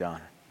John.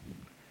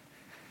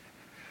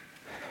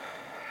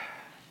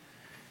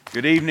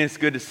 Good evening. It's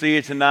good to see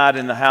you tonight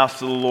in the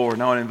house of the Lord.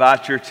 And I want to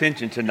invite your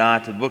attention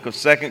tonight to the book of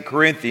 2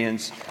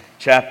 Corinthians,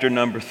 chapter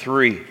number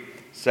 3.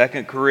 2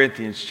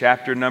 Corinthians,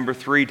 chapter number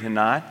 3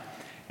 tonight.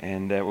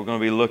 And we're going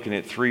to be looking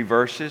at three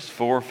verses,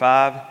 4,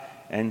 5,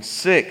 and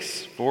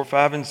 6. 4,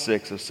 5, and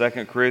 6 of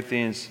 2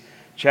 Corinthians,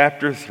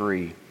 chapter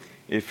 3.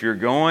 If you're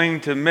going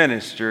to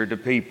minister to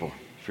people,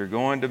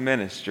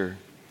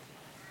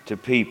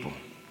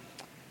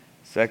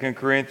 2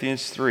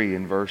 Corinthians 3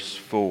 and verse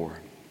 4.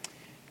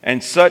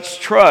 And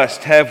such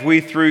trust have we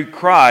through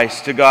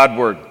Christ to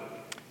Godward,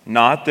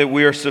 not that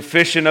we are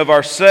sufficient of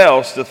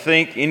ourselves to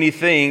think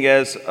anything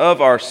as of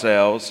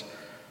ourselves,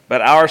 but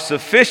our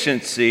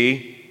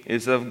sufficiency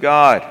is of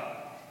God,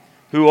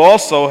 who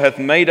also hath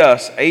made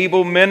us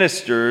able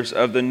ministers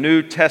of the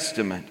New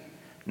Testament,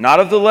 not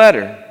of the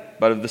letter,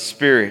 but of the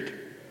Spirit.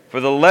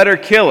 For the letter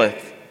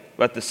killeth,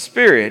 but the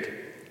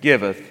Spirit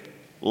giveth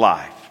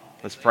life.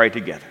 Let's pray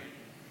together.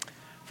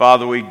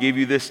 Father, we give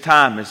you this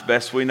time as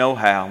best we know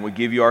how. We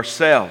give you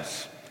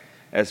ourselves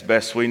as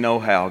best we know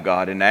how,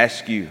 God, and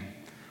ask you,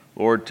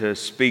 Lord, to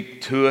speak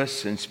to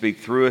us and speak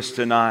through us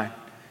tonight.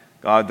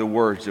 God, the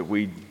words that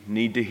we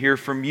need to hear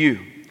from you.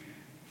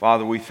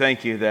 Father, we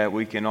thank you that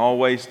we can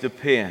always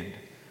depend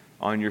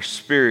on your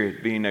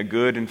Spirit being a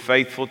good and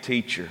faithful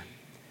teacher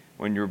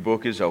when your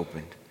book is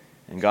opened.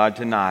 And God,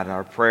 tonight,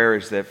 our prayer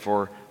is that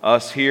for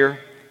us here,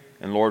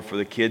 and Lord, for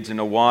the kids in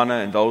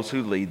Awana and those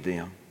who lead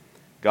them,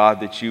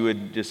 God, that you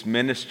would just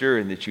minister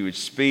and that you would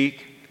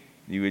speak,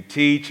 you would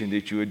teach, and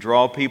that you would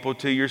draw people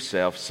to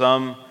yourself,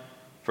 some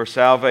for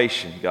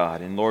salvation,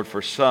 God, and Lord,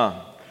 for some,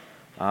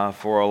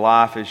 for a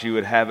life as you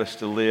would have us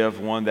to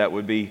live, one that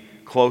would be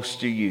close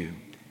to you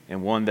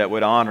and one that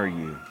would honor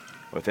you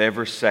with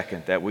every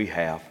second that we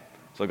have.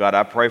 So, God,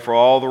 I pray for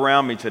all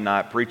around me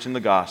tonight preaching the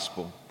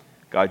gospel.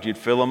 God, you'd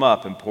fill them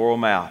up and pour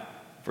them out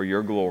for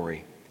your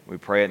glory. We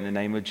pray it in the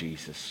name of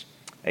Jesus.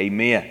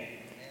 Amen.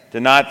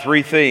 Tonight,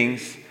 three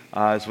things.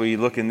 As we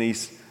look in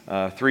these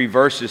three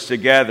verses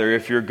together,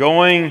 if you're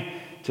going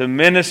to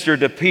minister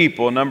to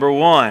people, number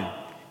one,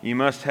 you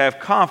must have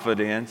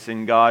confidence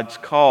in God's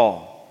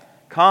call.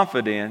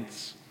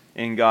 Confidence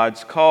in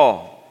God's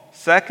call.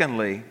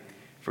 Secondly,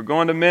 if we're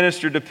going to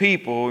minister to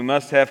people, we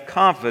must have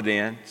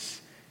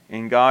confidence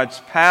in God's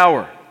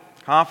power.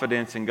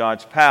 Confidence in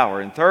God's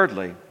power. And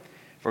thirdly,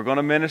 if we're going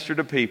to minister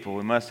to people,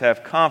 we must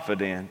have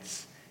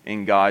confidence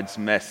in God's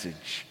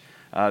message.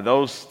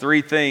 Those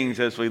three things,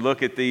 as we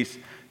look at these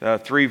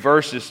three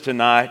verses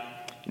tonight.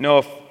 You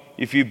know,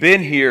 if you've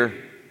been here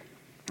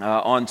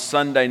on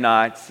Sunday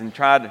nights and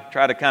try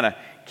to kind of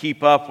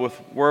keep up with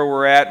where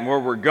we're at and where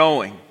we're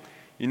going,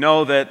 you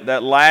know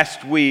that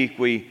last week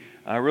we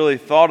really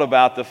thought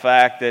about the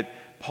fact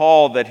that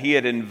Paul, that he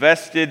had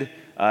invested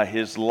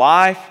his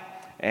life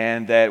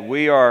and that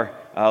we are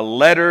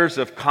letters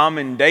of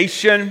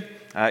commendation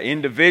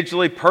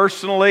individually,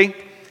 personally,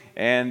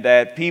 and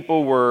that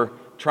people were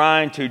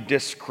trying to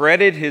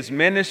discredit his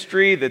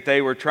ministry, that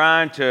they were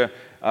trying to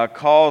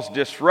cause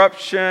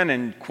disruption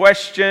and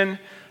question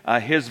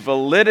his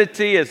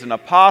validity as an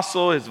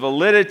apostle, his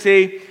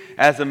validity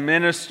as a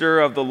minister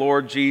of the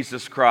Lord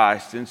Jesus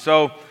Christ. And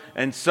so,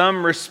 in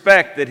some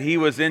respect, that he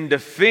was in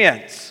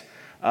defense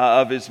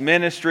of his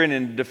ministry and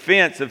in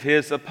defense of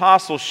his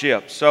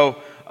apostleship.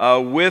 So,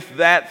 with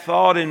that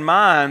thought in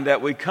mind,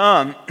 that we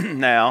come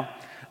now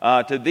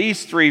to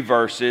these three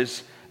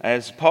verses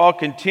as Paul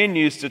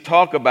continues to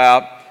talk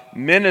about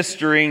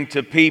ministering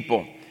to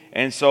people.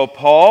 And so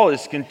Paul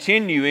is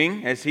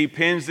continuing, as he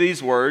pens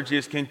these words, he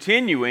is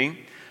continuing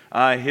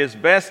his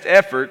best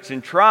efforts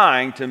in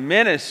trying to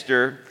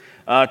minister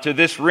to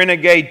this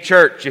renegade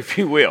church, if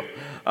you will.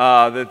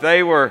 That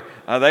they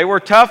were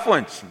tough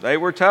ones. They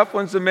were tough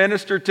ones to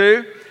minister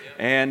to.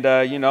 And,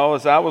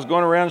 as I was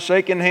going around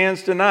shaking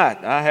hands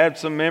tonight, I had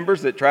some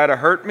members that try to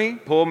hurt me,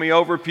 pull me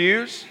over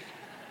pews,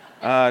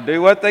 do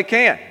what they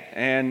can.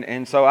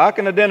 And so I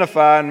can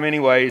identify in many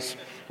ways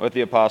with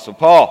the Apostle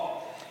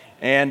Paul.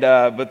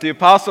 But the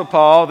Apostle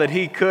Paul, that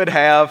he could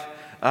have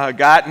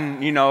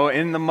gotten,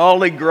 in the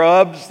molly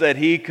grubs, that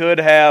he could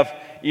have,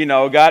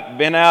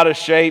 been out of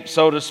shape,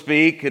 so to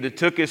speak, could have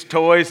took his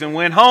toys and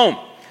went home.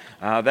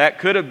 That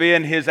could have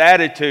been his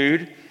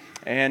attitude.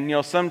 And,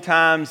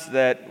 sometimes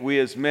that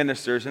we as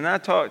ministers, and I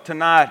talk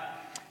tonight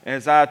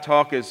as I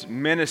talk as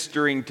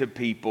ministering to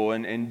people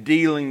and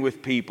dealing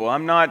with people,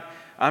 I'm not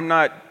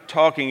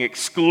talking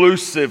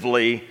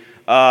exclusively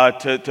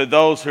to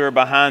those who are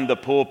behind the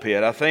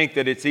pulpit. I think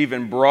that it's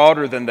even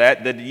broader than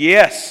that, that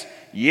yes,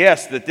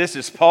 that this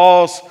is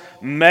Paul's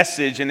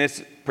message, and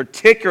it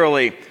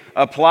particularly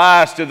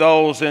applies to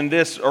those in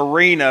this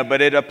arena, but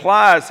it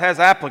has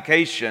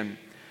application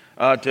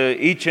to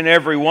each and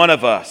every one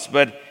of us.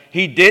 But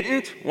he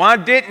didn't. Why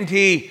didn't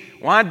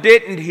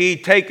he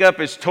take up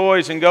his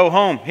toys and go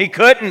home? He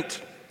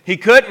couldn't.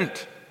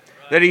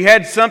 That he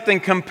had something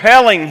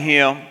compelling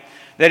him,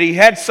 that he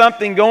had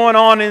something going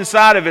on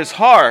inside of his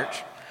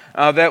heart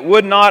that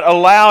would not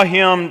allow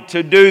him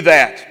to do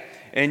that.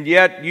 And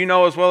yet, you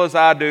know as well as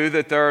I do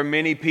that there are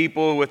many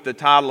people with the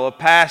title of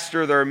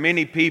pastor. There are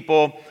many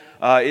people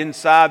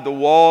inside the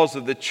walls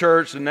of the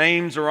church. The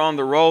names are on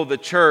the roll of the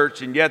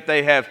church, and yet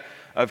they have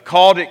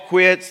called it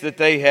quits, that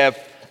they have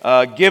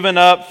given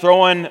up,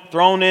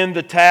 thrown in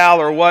the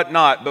towel or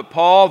whatnot. But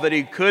Paul, that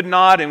he could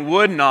not and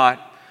would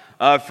not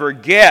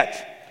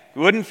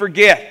wouldn't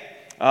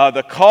forget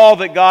the call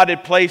that God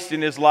had placed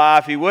in his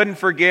life. He wouldn't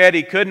forget,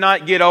 he could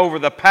not get over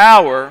the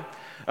power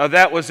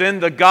that was in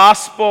the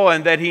gospel,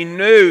 and that he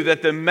knew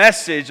that the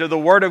message of the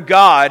Word of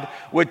God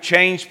would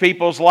change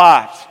people's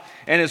lives.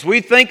 And as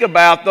we think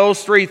about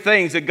those three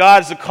things, that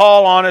God's a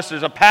call on us,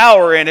 there's a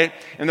power in it,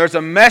 and there's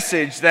a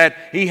message that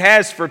He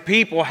has for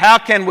people, how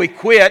can we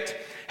quit?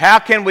 How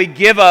can we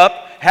give up?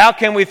 How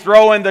can we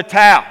throw in the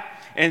towel?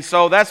 And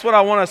so that's what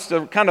I want us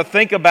to kind of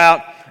think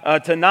about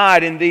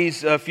tonight in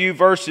these few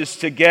verses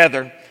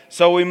together.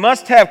 So we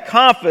must have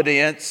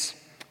confidence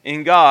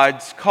in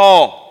God's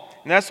call.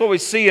 And that's what we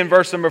see in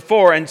verse number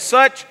 4. And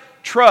such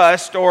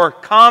trust or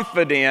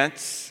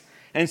confidence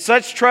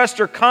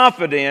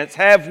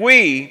have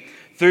we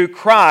through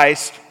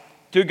Christ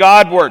to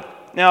Godward.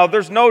 Now,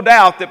 there's no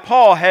doubt that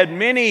Paul had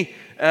many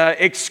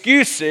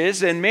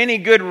excuses and many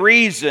good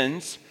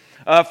reasons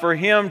for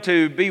him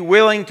to be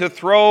willing to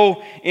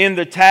throw in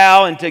the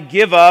towel and to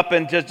give up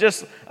and to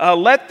just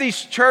let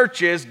these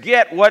churches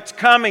get what's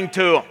coming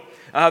to them.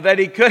 That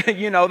he could,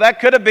 that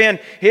could have been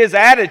his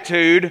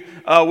attitude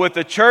with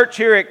the church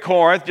here at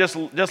Corinth. Just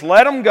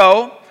let them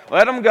go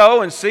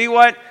and see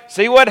what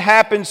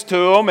happens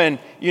to them, and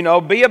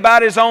be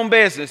about his own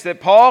business.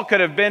 That Paul could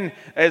have been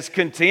as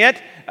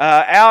content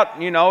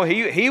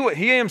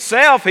he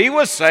himself, he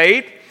was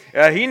saved.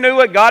 He knew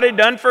what God had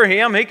done for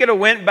him. He could have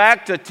went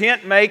back to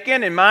tent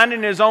making and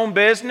minding his own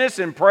business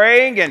and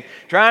praying and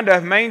trying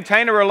to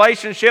maintain a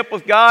relationship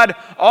with God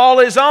all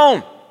his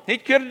own. He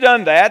could have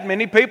done that.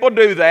 Many people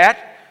do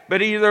that.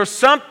 But there's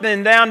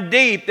something down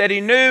deep that he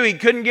knew he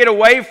couldn't get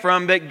away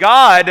from, that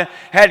God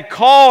had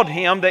called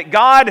him, that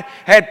God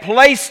had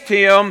placed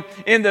him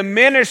in the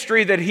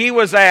ministry that he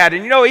was at.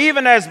 And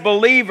even as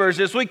believers,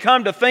 as we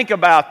come to think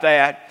about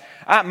that,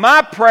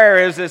 my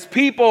prayer is as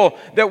people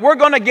that we're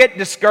going to get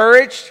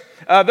discouraged.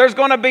 There's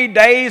going to be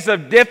days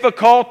of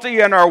difficulty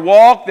in our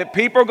walk, that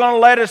people are going to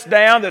let us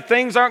down, that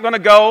things aren't going to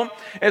go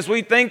as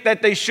we think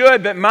that they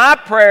should. But my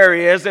prayer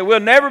is that we'll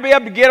never be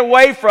able to get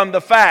away from the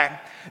fact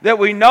that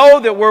we know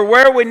that we're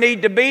where we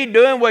need to be,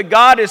 doing what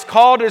God has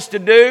called us to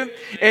do,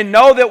 and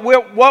know that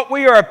what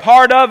we are a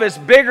part of is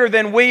bigger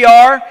than we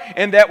are,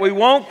 and that we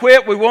won't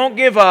quit, we won't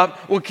give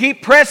up. We'll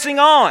keep pressing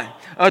on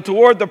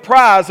toward the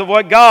prize of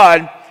what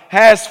God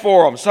has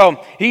for them.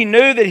 So he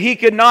knew that he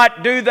could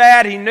not do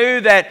that. He knew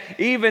that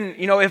even,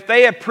 if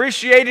they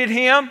appreciated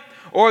him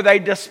or they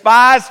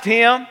despised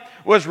him,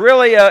 it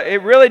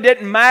really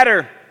didn't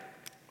matter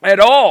at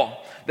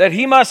all. That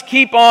he must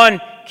keep on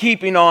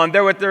keeping on.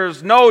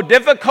 There's no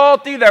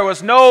difficulty, there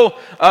was no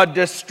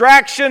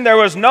distraction, there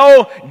was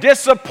no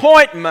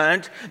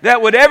disappointment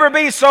that would ever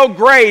be so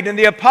great in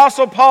the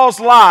Apostle Paul's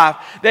life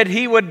that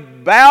he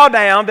would bow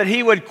down, that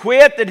he would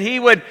quit, that he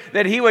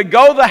would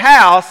go the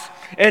house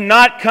and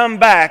not come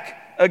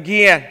back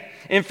again.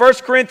 In 1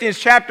 Corinthians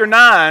chapter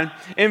 9,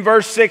 in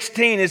verse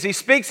 16, as he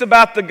speaks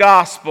about the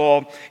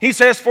gospel, he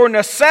says, "For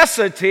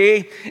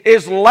necessity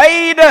is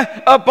laid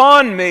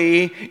upon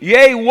me,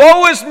 yea,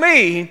 woe is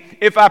me,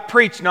 if I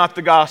preach not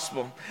the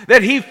gospel."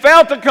 That he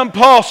felt a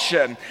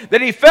compulsion,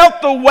 that he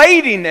felt the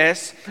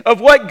weightiness of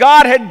what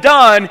God had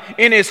done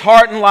in his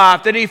heart and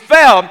life, that he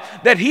felt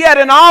that he had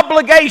an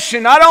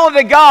obligation, not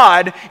only to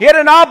God, he had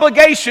an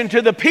obligation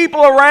to the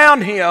people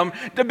around him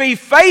to be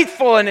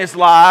faithful in his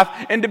life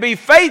and to be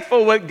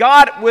faithful with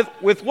God,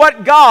 with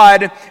what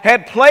God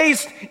had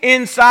placed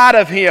inside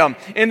of him.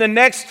 In the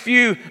next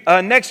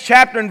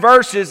chapter and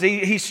verses,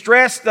 he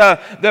stressed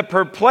the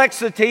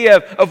perplexity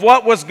of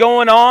what was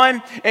going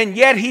on, and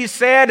yet he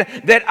said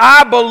that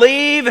I believe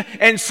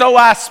and so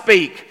I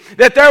speak.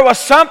 That there was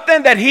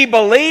something that he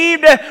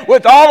believed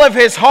with all of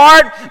his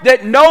heart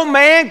that no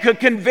man could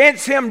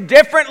convince him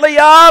differently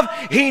of.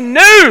 He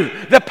knew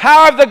the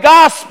power of the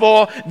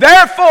gospel,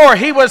 therefore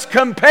he was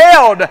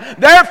compelled.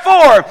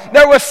 Therefore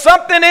there was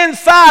something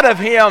inside of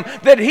him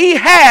that he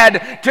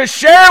had to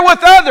share with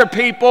other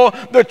people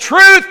the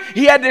truth.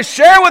 He had to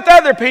share with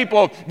other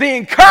people the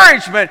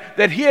encouragement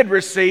that he had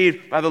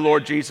received by the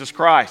Lord Jesus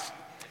Christ.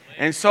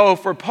 And so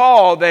for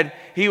Paul, that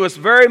he was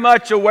very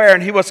much aware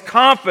and he was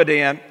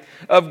confident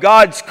of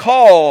God's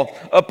call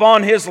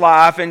upon his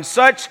life, and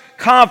such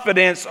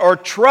confidence or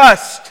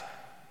trust.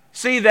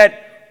 See,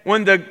 that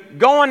when the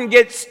going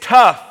gets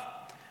tough,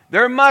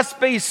 there must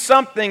be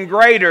something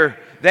greater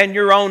than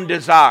your own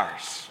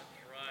desires.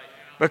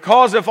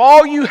 Because if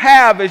all you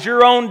have is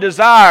your own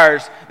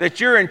desires, that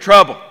you're in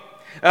trouble.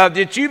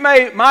 That you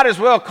might as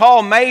well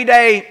call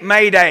Mayday,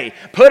 Mayday.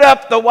 Put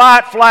up the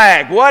white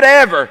flag,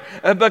 whatever,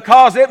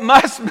 because it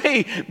must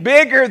be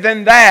bigger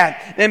than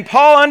that. And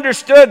Paul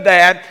understood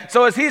that.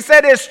 So as he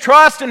said his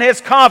trust and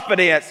his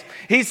confidence,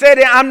 He said,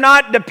 I'm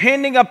not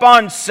depending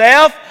upon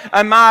self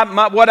and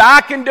what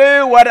I can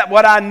do,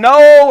 what I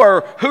know,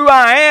 or who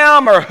I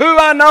am, or who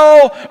I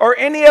know, or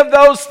any of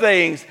those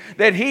things.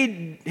 That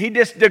he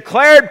just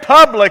declared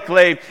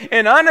publicly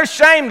and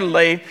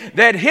unashamedly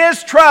that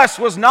his trust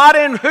was not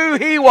in who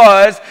he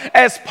was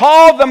as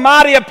Paul the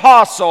mighty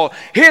apostle.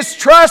 His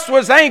trust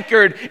was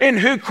anchored in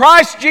who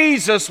Christ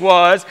Jesus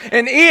was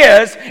and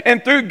is,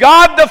 and through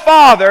God the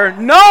Father,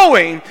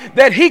 knowing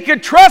that he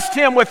could trust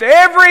him with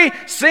every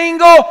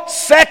single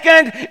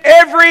second,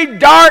 every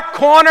dark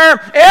corner,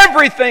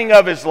 everything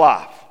of his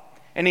life.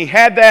 And he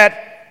had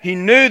that, he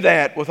knew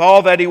that with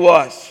all that he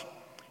was.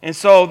 And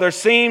so there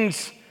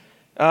seems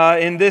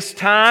in this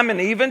time, and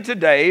even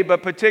today,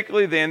 but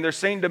particularly then, there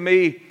seemed to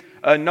me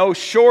no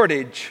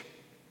shortage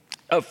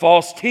of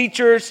false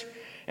teachers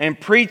and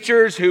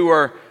preachers who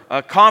are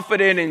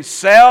confident in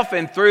self,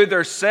 and through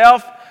their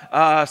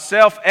self-efforts,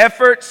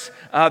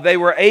 they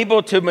were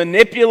able to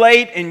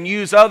manipulate and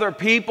use other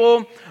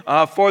people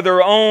for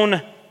their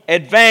own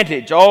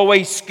advantage,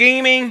 always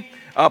scheming,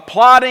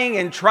 plotting,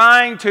 and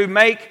trying to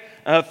make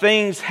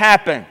things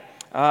happen.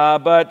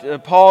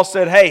 But Paul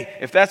said, hey,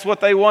 if that's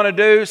what they want to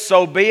do,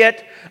 so be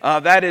it.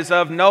 That is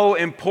of no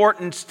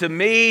importance to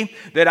me,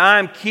 that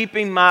I'm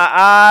keeping my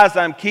eyes,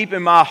 I'm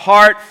keeping my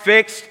heart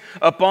fixed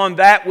upon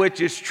that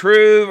which is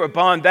true,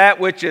 upon that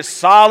which is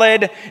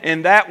solid,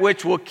 and that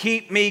which will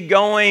keep me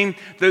going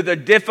through the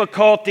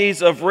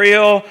difficulties of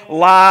real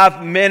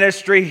live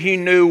ministry. He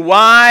knew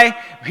why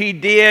he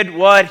did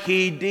what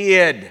he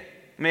did.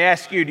 Let me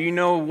ask you, do you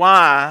know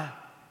why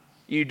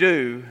you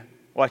do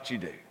what you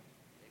do?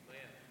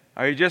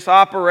 Are you just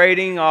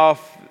operating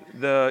off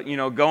the,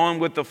 going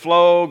with the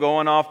flow,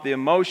 going off the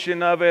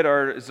emotion of it?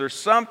 Or is there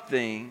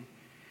something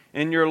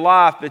in your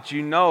life that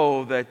you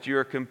know that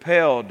you're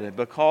compelled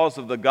because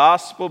of the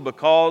gospel,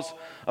 because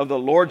of the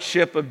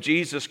lordship of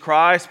Jesus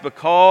Christ,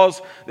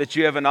 because that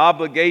you have an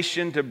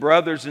obligation to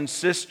brothers and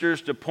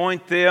sisters to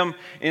point them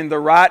in the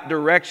right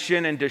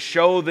direction and to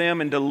show them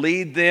and to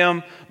lead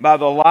them by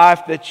the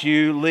life that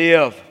you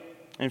live?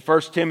 In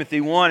 1 Timothy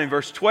 1 and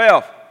verse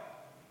 12,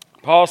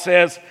 Paul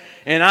says,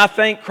 and I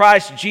thank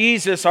Christ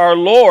Jesus our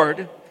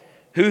Lord,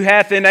 who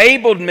hath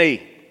enabled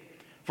me,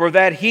 for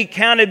that he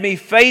counted me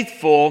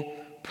faithful,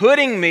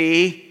 putting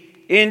me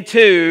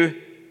into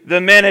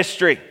the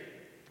ministry.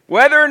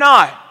 Whether or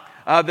not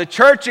the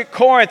church at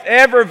Corinth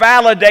ever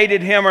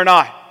validated him or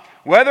not,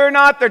 whether or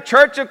not the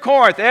church of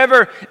Corinth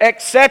ever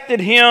accepted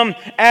him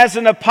as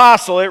an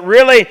apostle, it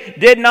really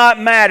did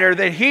not matter.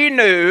 That he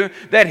knew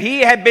that he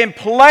had been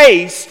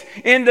placed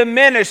in the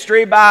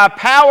ministry by a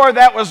power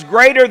that was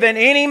greater than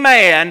any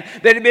man,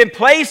 that had been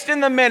placed in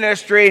the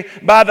ministry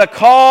by the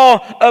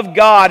call of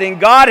God.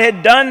 And God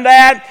had done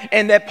that,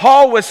 and that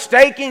Paul was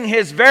staking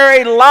his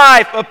very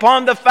life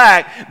upon the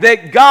fact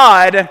that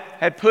God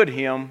had put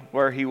him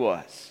where he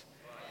was.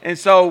 And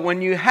so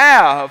when you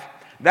have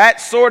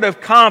that sort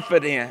of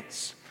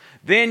confidence,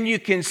 then you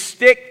can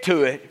stick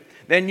to it.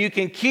 Then you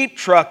can keep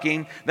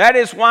trucking. That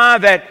is why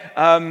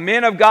that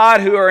men of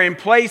God who are in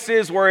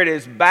places where it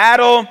is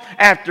battle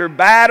after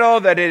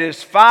battle, that it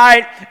is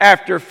fight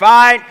after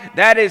fight,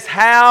 that is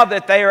how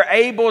that they are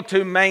able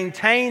to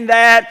maintain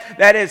that.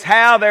 That is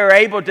how they're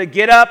able to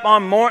get up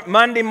on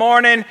Monday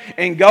morning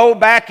and go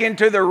back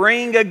into the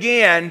ring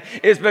again,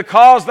 is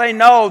because they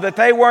know that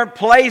they weren't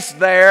placed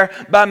there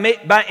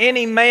by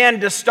any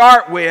man to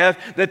start with,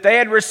 that they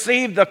had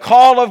received the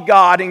call of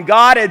God, and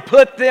God had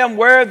put them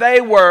where they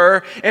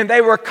were, and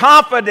they were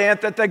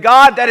confident that the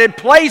God that had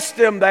placed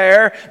them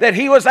there, that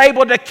he was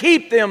able to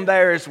keep them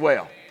there as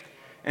well.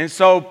 And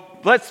so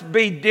let's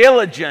be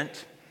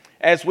diligent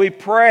as we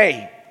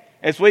pray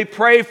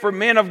for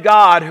men of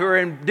God who are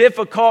in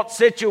difficult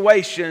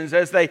situations,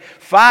 as they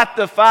fight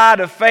the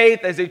fight of faith,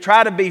 as they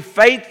try to be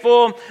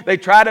faithful, they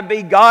try to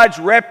be God's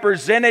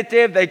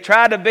representative, they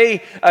try to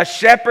be a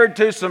shepherd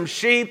to some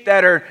sheep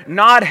that are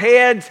not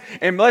heads.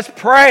 And let's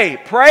pray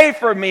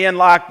for men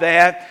like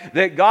that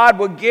God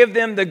will give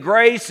them the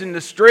grace and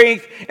the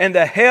strength and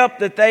the help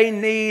that they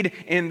need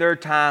in their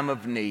time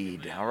of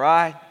need. All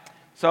right?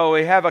 So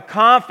we have a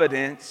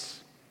confidence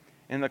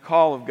in the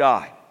call of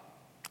God.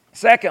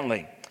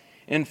 Secondly,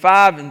 in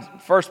 5 and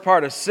first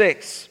part of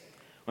 6,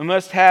 we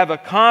must have a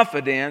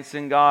confidence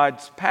in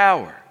God's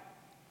power.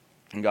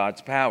 In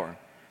God's power.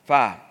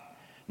 5,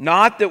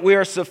 not that we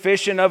are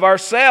sufficient of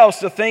ourselves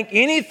to think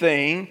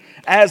anything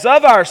as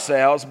of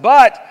ourselves,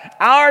 but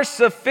our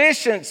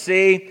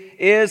sufficiency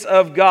is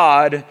of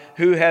God,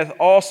 who hath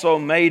also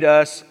made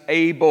us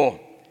able.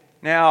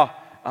 Now,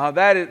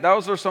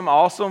 those are some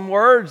awesome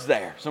words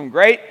there. Some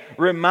great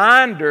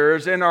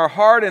reminders in our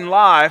heart and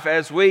life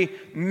as we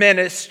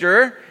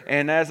minister.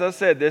 And as I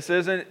said, this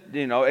isn't,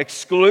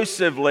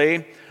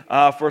 exclusively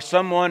for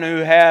someone who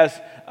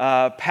has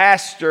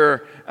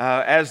pastor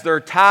as their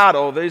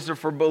title. These are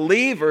for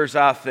believers,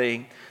 I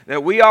think,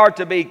 that we are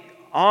to be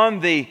in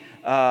the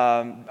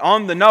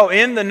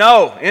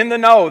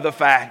know, the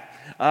fact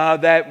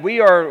that we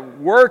are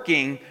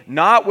working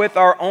not with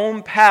our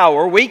own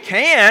power. We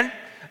can.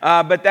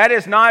 But that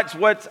is not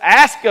what's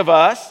asked of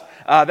us.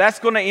 that's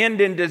going to end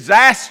in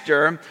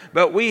disaster,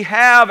 but we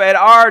have at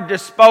our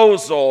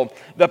disposal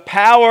the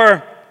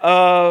power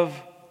of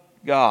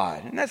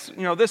God. And that's,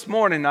 this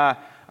morning I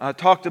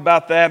talked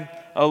about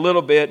that a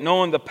little bit,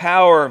 knowing the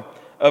power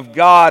of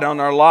God on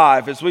our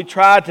life. As we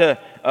try to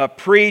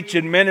preach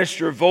and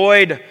minister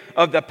void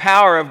of the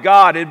power of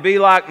God, it'd be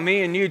like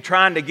me and you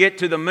trying to get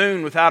to the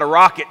moon without a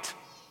rocket.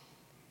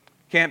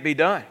 Can't be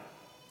done.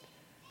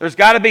 There's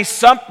got to be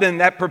something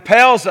that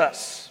propels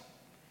us.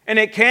 And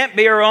it can't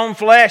be our own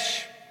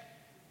flesh.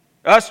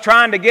 Us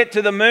trying to get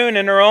to the moon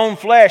in our own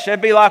flesh.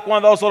 That'd be like one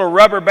of those little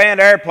rubber band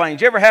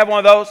airplanes. You ever have one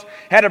of those?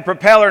 Had a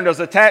propeller and it was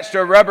attached to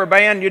a rubber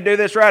band. You do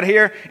this right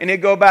here and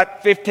it'd go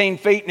about 15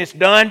 feet and it's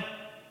done.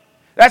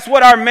 That's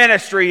what our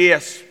ministry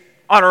is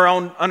on our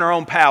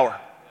own power.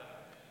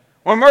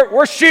 When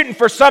we're shooting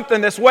for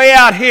something that's way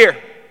out here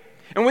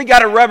and we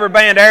got a rubber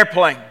band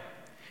airplane.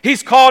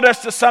 He's called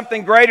us to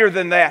something greater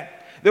than that.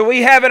 That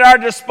we have at our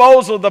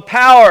disposal the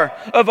power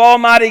of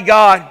Almighty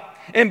God.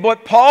 And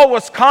what Paul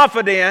was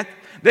confident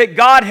that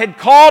God had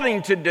called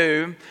him to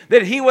do,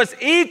 that he was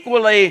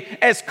equally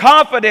as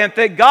confident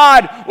that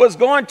God was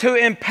going to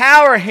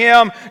empower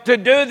him to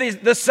do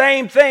the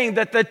same thing,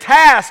 that the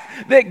task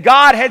that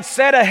God had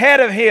set ahead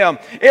of him,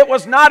 it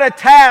was not a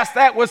task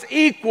that was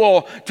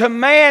equal to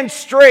man's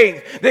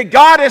strength, that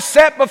God has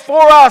set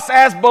before us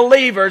as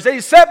believers, that He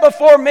set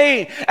before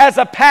me as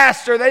a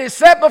pastor, that He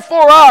set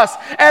before us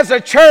as a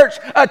church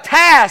a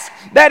task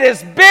that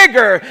is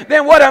bigger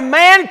than what a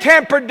man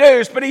can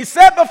produce, but He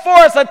set before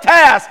us a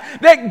task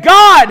that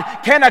God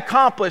can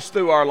accomplish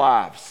through our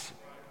lives.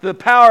 The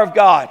power of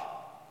God.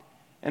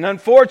 And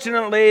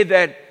unfortunately,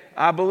 that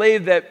I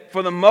believe that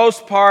for the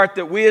most part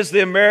that we as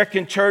the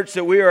American church,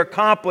 that we are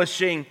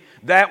accomplishing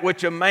that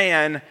which a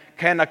man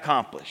can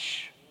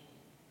accomplish.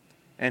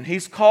 And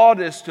He's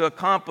called us to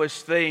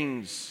accomplish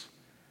things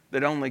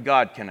that only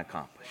God can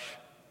accomplish.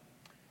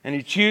 And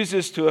He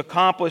chooses to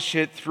accomplish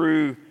it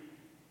through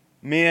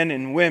men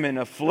and women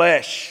of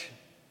flesh.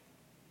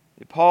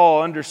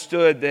 Paul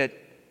understood that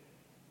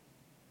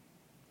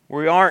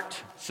we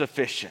aren't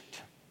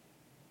sufficient.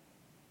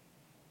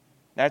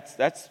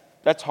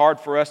 That's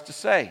hard for us to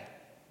say.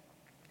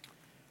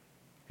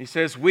 He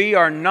says we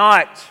are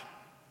not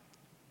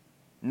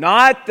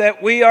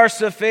that we are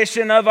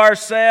sufficient of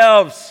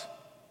ourselves.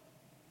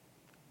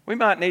 We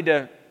might need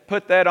to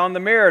put that on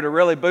the mirror to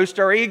really boost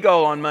our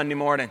ego on Monday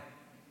morning.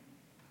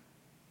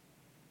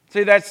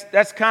 See,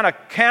 that's kind of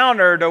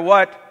counter to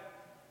what,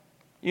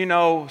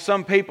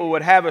 some people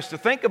would have us to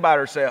think about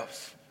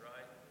ourselves.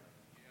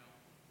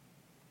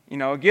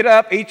 Get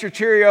up, eat your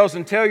Cheerios,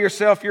 and tell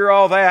yourself you're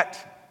all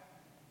that.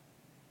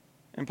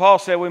 And Paul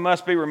said we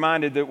must be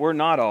reminded that we're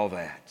not all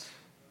that.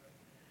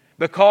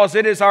 Because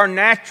it is our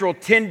natural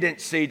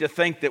tendency to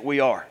think that we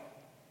are.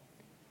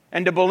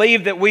 And to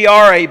believe that we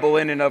are able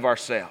in and of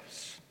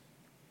ourselves.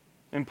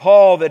 And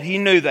Paul, that he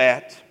knew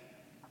that.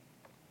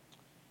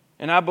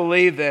 And I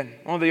believe that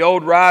one of the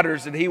old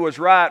writers, that he was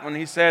right when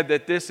he said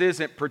that this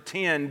isn't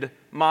pretend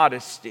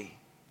modesty.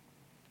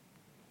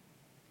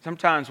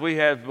 Sometimes we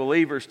have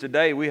believers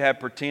today, we have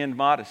pretend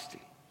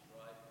modesty.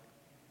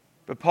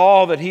 But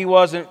Paul, that he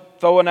wasn't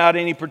throwing out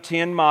any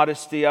pretend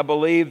modesty. I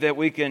believe that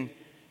we can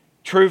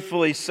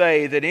truthfully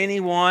say that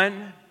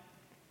anyone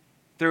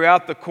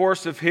throughout the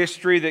course of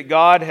history that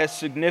God has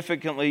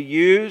significantly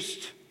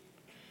used,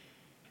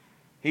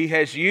 He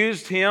has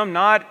used him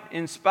not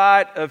in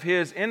spite of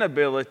his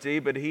inability,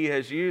 but He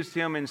has used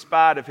him in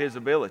spite of his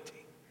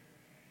ability.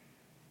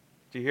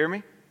 Do you hear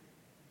me?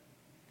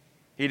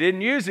 He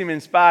didn't use him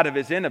in spite of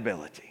his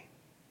inability.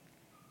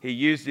 He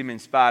used him in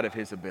spite of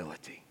his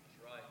ability.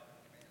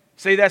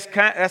 See, that's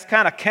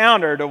kind of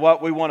counter to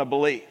what we want to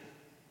believe.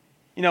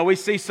 We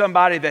see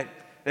somebody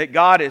that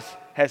God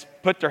has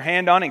put their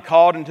hand on and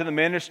called into the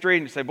ministry,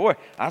 and you say, boy,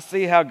 I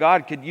see how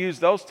God could use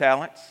those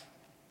talents.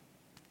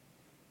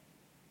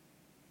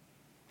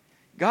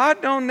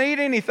 God don't need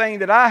anything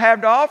that I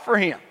have to offer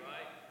Him.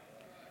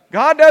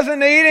 God doesn't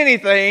need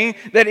anything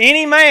that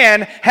any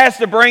man has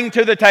to bring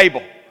to the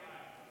table.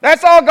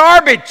 That's all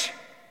garbage.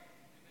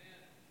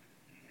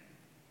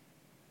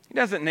 He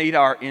doesn't need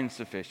our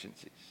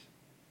insufficiencies.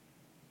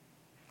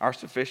 Our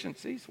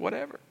sufficiencies,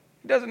 whatever.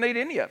 He doesn't need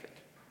any of it.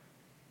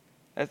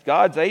 That's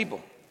God's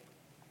able.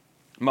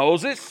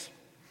 Moses,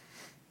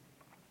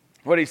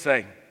 what did he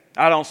say?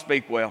 I don't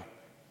speak well.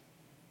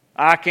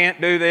 I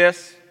can't do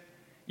this.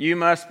 You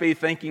must be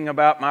thinking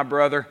about my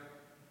brother.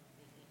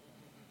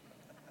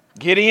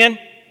 Gideon,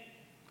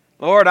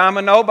 Lord, I'm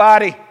a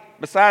nobody.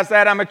 Besides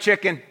that, I'm a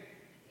chicken.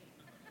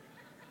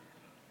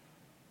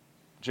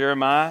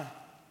 Jeremiah,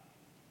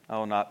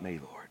 oh, not me,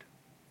 Lord.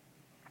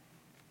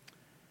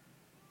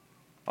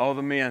 All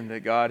the men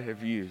that God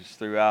have used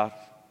throughout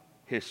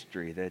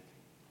history, that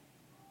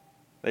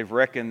they've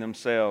reckoned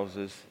themselves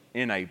as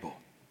unable.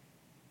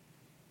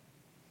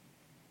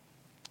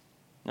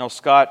 Now,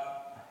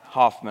 Scott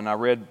Hoffman, I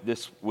read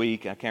this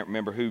week, I can't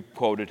remember who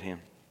quoted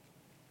him,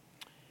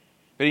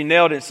 but he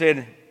nailed it,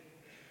 said,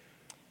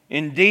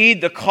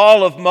 indeed, the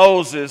call of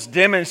Moses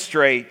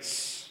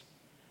demonstrates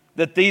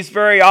that these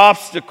very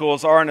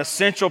obstacles are an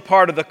essential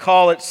part of the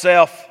call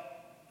itself,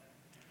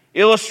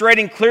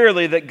 illustrating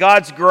clearly that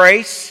God's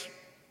grace,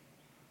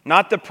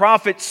 not the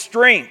prophet's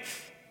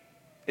strength,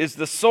 is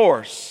the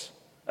source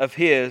of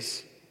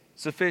his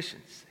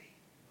sufficiency.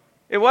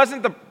 It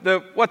wasn't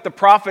what the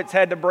prophets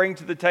had to bring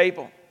to the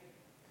table.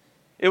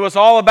 It was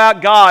all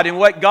about God and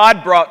what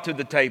God brought to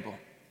the table.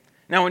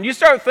 Now, when you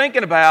start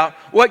thinking about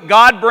what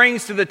God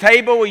brings to the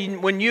table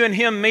when you and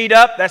Him meet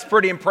up, that's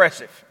pretty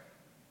impressive.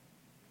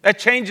 That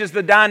changes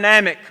the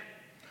dynamic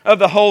of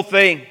the whole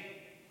thing.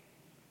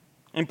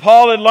 And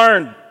Paul had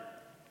learned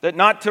that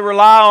not to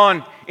rely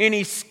on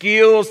any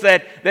skills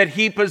that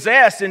he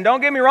possessed. And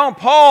don't get me wrong,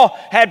 Paul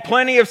had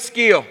plenty of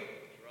skill.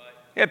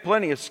 He had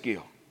plenty of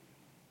skill.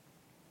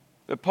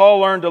 But Paul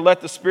learned to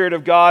let the Spirit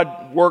of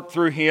God work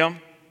through him.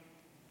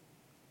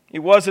 It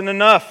wasn't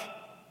enough.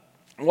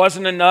 It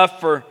wasn't enough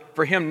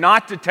for him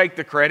not to take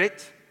the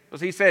credit.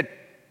 Because he said,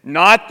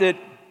 not that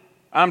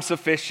I'm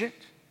sufficient.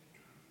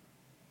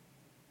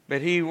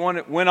 But he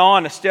went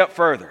on a step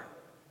further.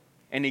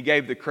 And he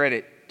gave the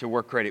credit to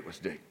where credit was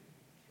due.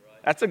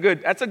 That's a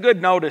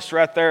good notice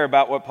right there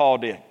about what Paul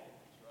did. It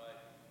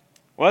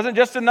wasn't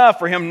just enough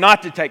for him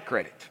not to take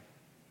credit.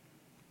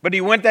 But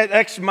he went that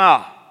extra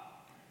mile.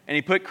 And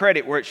he put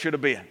credit where it should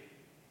have been.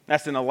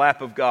 That's in the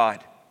lap of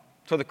God.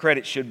 So the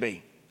credit should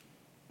be.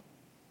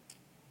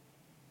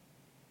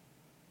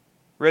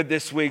 Read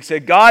this week,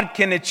 said God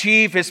can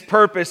achieve His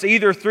purpose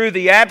either through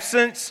the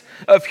absence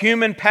of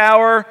human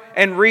power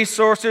and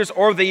resources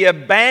or the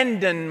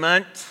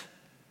abandonment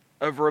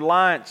of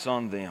reliance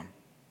on them.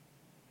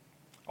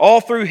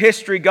 All through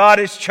history, God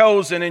has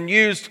chosen and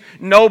used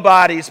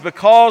nobodies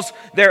because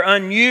their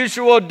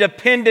unusual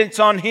dependence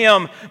on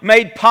Him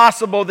made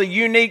possible the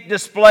unique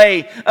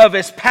display of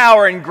His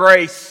power and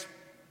grace.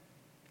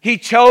 He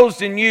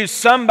chose and used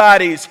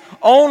somebodies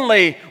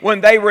only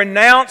when they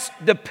renounced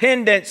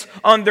dependence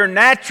on their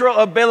natural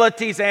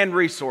abilities and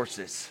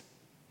resources.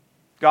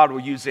 God will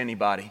use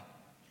anybody.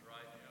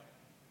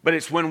 But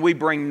it's when we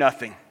bring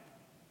nothing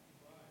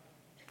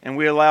and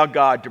we allow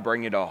God to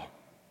bring it all.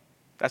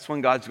 That's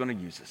when God's going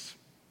to use us.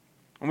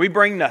 When we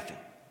bring nothing,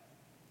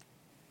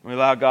 we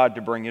allow God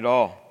to bring it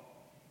all.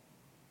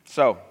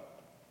 So,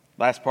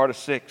 last part of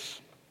 6.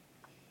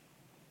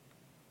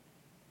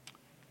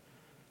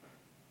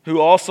 Who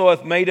also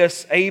hath made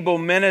us able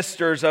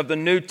ministers of the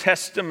New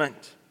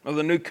Testament, of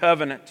the New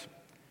Covenant,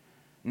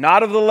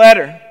 not of the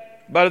letter,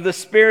 but of the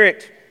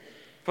Spirit.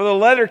 For the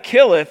letter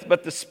killeth,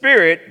 but the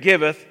Spirit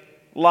giveth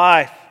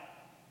life.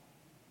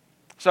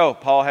 So,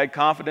 Paul had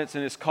confidence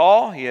in his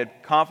call. He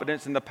had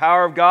confidence in the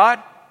power of God.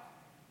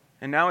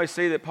 And now we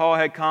see that Paul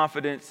had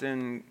confidence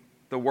in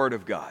the Word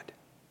of God,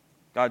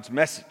 God's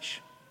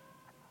message.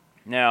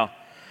 Now,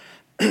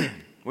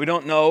 we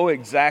don't know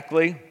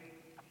exactly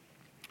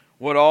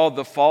what all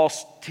the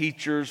false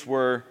teachers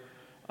were,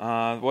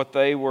 what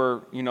they were,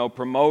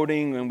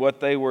 promoting and what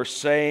they were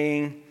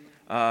saying.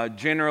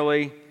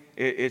 Generally,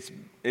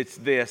 it's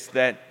this,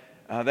 that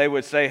they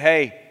would say,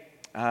 hey,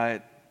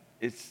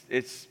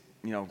 it's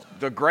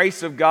the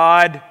grace of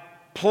God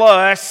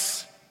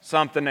plus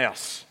something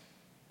else.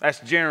 That's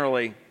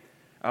generally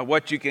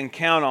what you can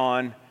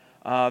count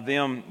on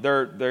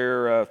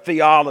their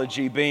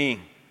theology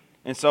being.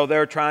 And so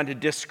they're trying to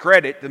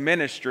discredit the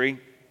ministry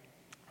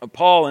of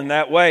Paul in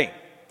that way.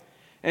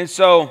 And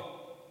so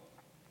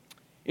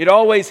it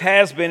always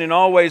has been and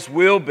always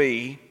will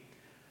be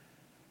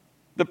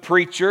the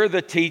preacher,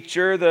 the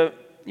teacher, the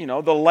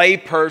lay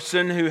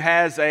person who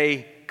has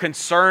a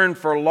concern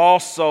for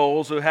lost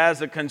souls, who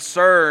has a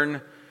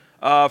concern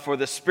for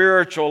the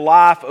spiritual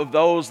life of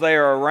those they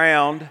are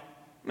around.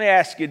 Let me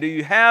ask you, do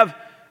you have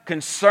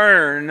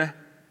concern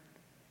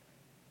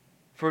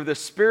for the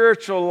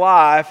spiritual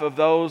life of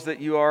those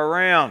that you are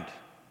around?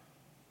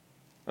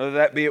 Whether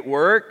that be at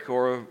work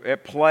or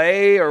at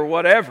play or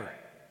whatever.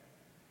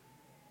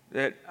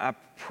 That I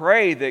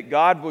pray that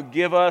God would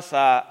give us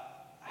a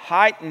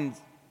heightened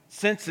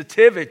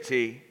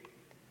sensitivity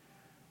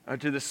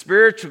to the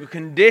spiritual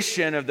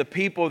condition of the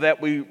people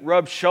that we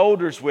rub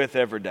shoulders with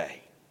every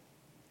day.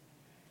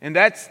 And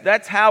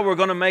that's how we're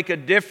going to make a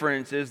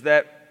difference, is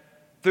that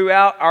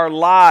throughout our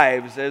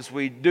lives, as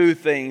we do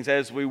things,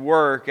 as we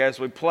work, as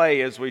we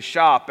play, as we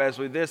shop, as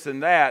we this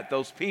and that,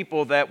 those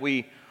people that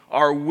we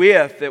are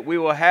with, that we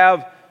will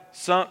have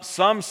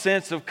some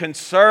sense of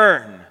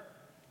concern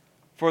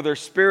for their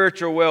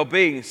spiritual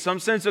well-being, some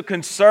sense of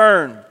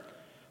concern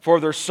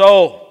for their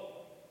soul.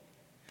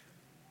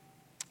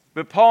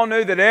 But Paul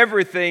knew that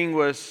everything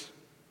was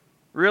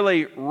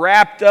really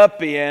wrapped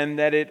up in,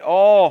 that it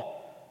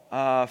all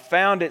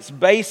found its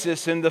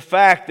basis in the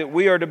fact that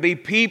we are to be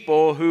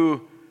people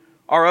who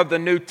are of the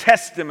New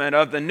Testament,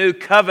 of the New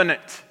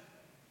Covenant.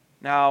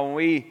 Now, when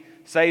we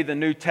say the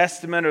New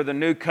Testament or the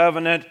New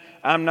Covenant,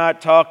 I'm not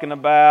talking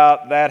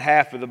about that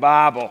half of the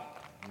Bible,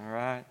 all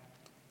right?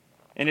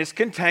 And it's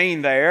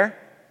contained there.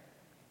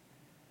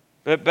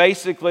 But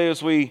basically,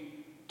 as we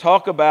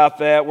talk about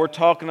that, we're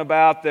talking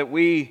about that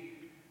we,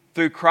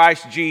 through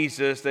Christ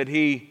Jesus, that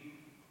He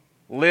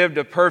lived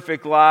a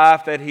perfect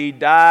life, that He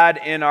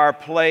died in our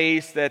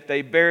place, that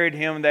they buried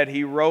Him, that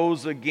He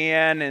rose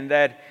again, and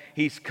that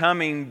He's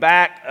coming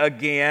back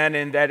again,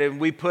 and that if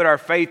we put our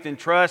faith and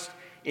trust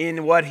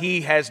in what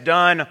He has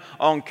done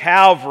on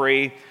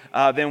Calvary,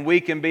 then we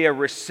can be a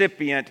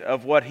recipient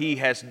of what He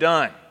has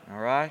done. All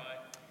right?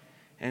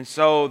 And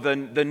so the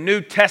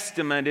New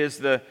Testament is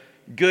the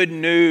good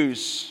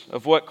news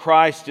of what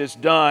Christ has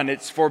done.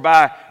 It's for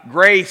by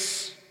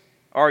grace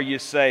are you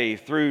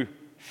saved through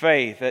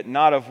faith, that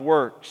not of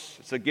works.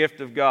 It's a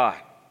gift of God.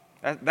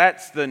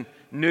 That's the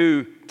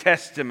New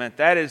Testament.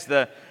 That is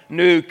the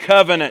new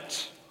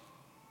covenant.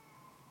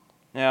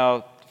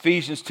 Now,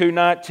 Ephesians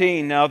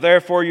 2:19, now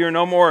therefore you're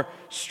no more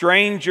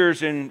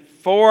strangers and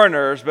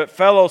foreigners, but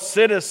fellow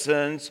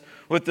citizens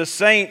with the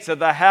saints of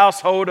the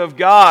household of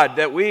God,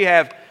 that we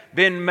have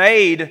been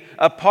made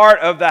a part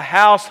of the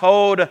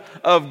household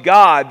of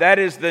God. That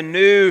is the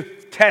New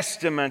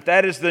Testament.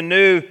 That is the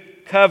new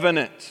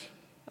covenant.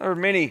 There are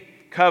many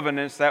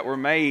covenants that were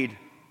made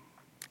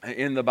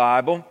in the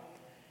Bible.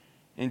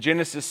 In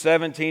Genesis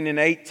 17 and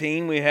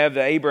 18, we have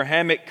the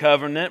Abrahamic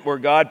covenant, where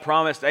God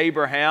promised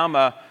Abraham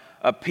a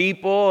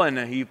people, and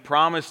He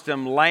promised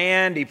him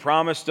land, He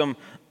promised him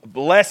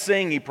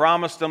blessing, He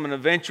promised him an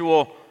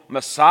eventual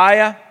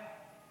Messiah.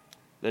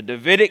 The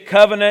Davidic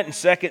covenant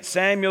in 2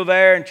 Samuel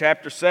there in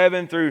chapter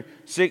 7 through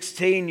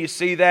 16, you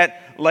see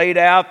that laid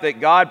out,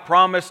 that God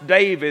promised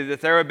David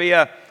that there would be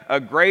a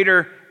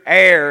greater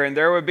heir, and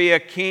there would be a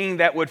king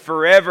that would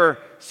forever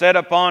sit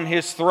upon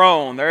his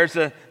throne. There's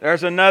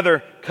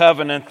another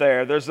covenant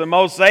there. There's the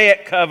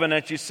Mosaic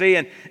covenant you see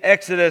in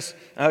Exodus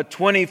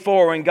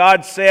 24, when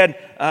God said,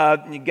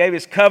 He gave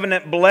His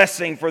covenant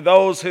blessing for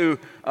those who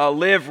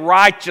live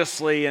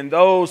righteously, and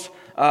those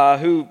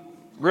who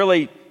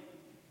really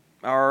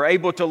are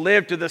able to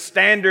live to the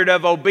standard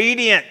of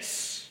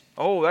obedience.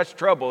 Oh, that's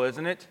trouble,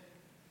 isn't it?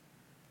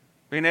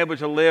 Being able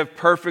to live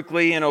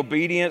perfectly in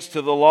obedience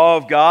to the law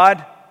of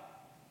God.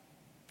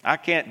 I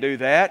can't do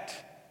that.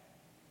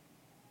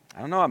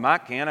 I don't know, I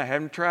might can. I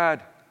haven't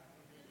tried.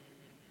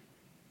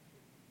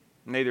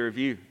 Neither of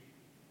you.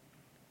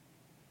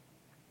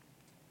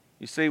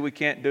 You see, we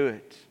can't do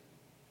it.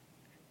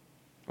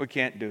 We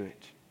can't do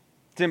it.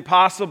 It's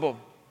impossible.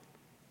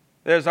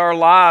 As our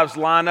lives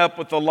line up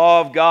with the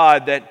law of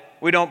God, that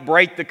we don't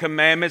break the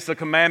commandments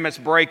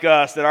break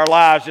us, that our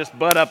lives just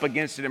butt up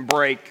against it and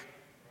break.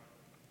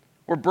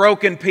 We're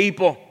broken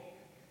people.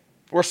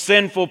 We're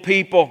sinful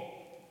people.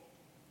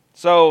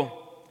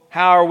 So,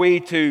 how are we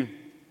to...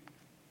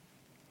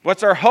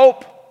 What's our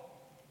hope?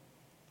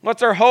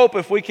 What's our hope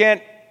if we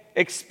can't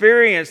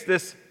experience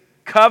this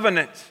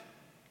covenant?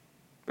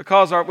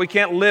 Because we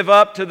can't live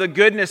up to the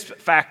goodness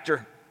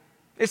factor.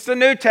 It's the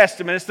New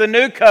Testament. It's the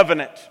new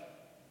covenant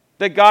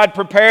that God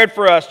prepared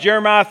for us.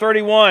 Jeremiah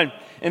 31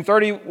 and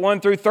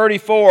 31 through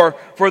 34.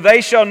 For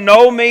they shall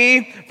know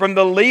me from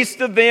the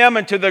least of them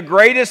and to the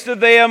greatest of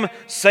them,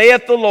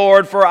 saith the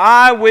Lord. For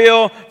I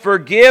will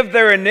forgive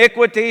their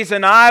iniquities,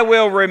 and I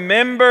will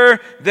remember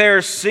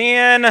their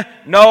sin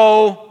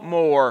no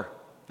more.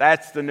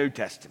 That's the New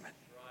Testament.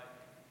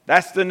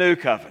 That's the new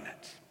covenant.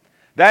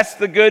 That's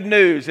the good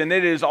news. And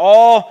it is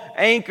all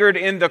anchored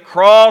in the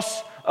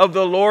cross of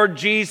the Lord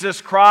Jesus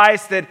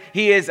Christ, that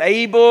He is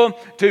able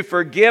to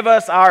forgive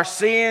us our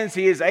sins.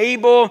 He is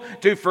able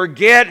to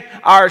forget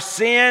our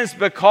sins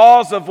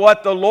because of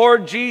what the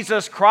Lord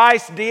Jesus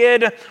Christ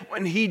did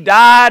when He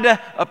died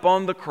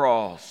upon the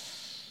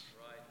cross.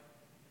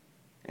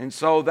 And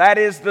so that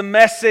is the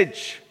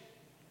message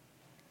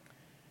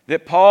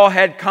that Paul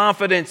had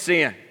confidence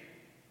in.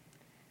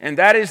 And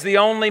that is the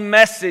only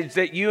message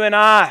that you and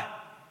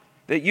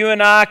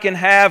I can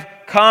have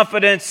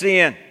confidence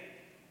in.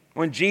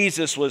 When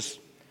Jesus was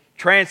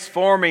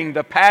transforming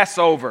the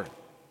Passover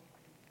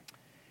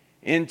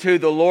into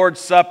the Lord's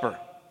Supper,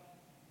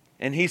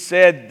 and He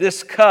said,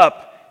 this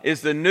cup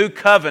is the new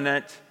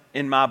covenant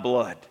in my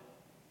blood.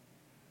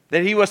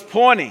 That He was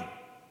pointing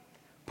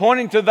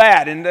to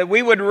that, and that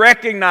we would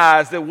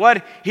recognize that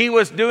what He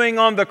was doing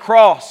on the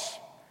cross,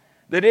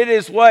 that it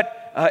is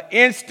what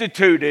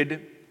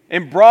instituted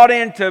and brought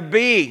into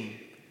being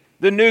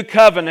the new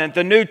covenant,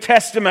 the New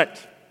Testament.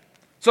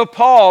 So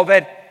Paul,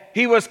 that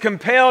he was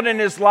compelled in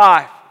his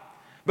life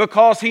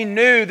because he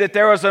knew that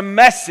there was a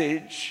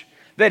message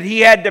that he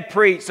had to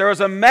preach. There was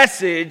a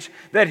message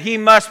that he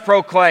must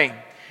proclaim.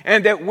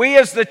 And that we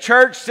as the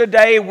church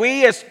today,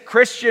 we as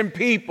Christian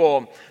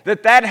people,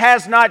 that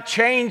has not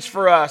changed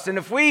for us. And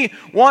if we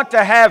want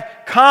to have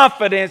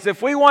confidence,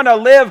 if we want to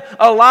live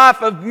a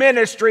life of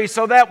ministry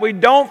so that we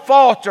don't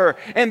falter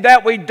and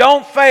that we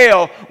don't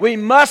fail, we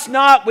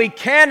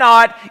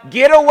cannot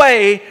get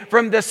away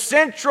from the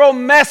central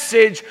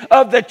message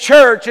of the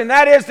church. And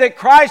that is that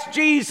Christ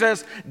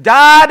Jesus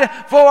died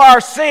for our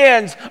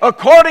sins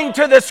according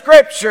to the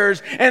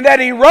Scriptures, and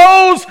that He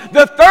rose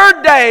the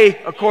third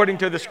day according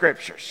to the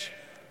Scriptures.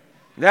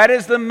 That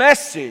is the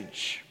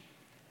message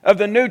of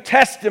the New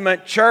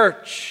Testament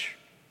church.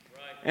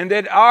 And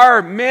that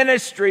our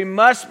ministry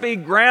must be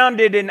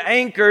grounded and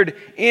anchored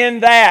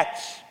in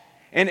that.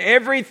 And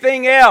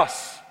everything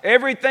else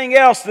everything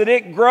else, that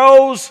it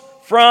grows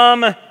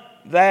from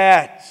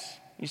that.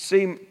 You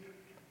see,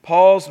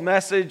 Paul's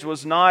message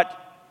was not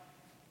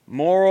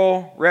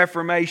moral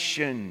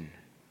reformation.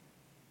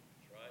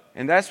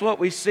 And that's what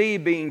we see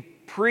being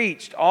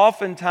preached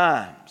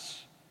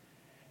oftentimes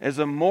as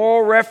a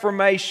moral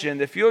reformation.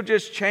 If you'll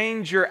just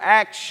change your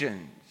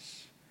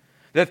actions,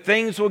 that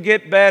things will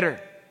get better.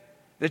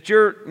 That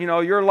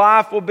your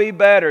life will be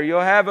better.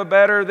 You'll have a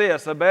better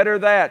this, a better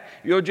that.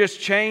 You'll just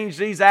change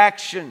these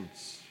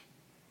actions.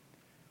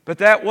 But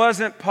that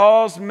wasn't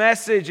Paul's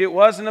message. It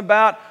wasn't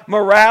about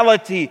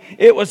morality.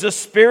 It was a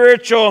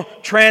spiritual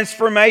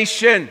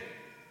transformation.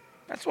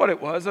 That's what it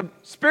was, a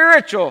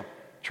spiritual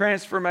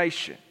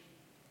transformation.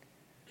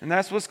 And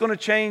that's what's going to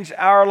change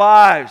our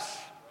lives.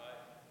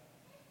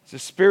 It's a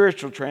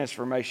spiritual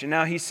transformation.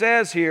 Now he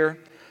says here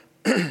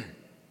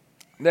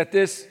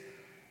that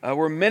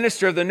we're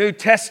minister of the New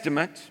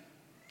Testament,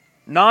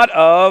 not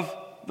of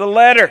the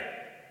letter.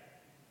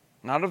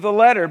 Not of the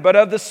letter, but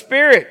of the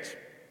Spirit.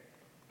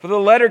 For the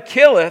letter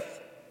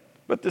killeth,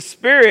 but the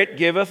Spirit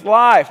giveth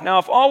life. Now,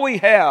 if all we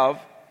have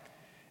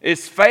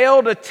is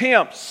failed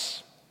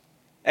attempts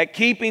at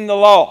keeping the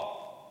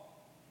law,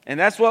 and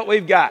that's what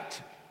we've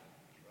got.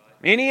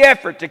 Any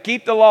effort to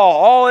keep the law,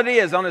 all it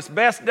is on its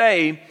best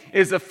day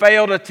is a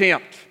failed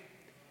attempt.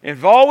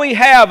 If all we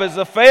have is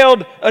a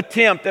failed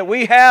attempt, that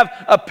we have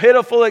a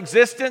pitiful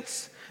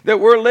existence, that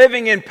we're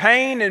living in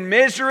pain and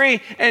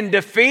misery and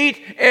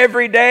defeat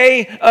every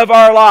day of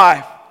our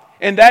life.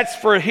 And that's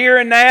for here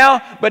and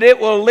now, but it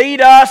will lead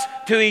us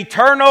to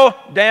eternal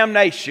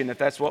damnation if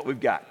that's what we've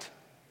got.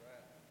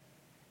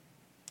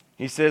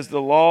 He says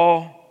the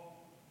law,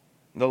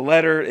 the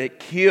letter, it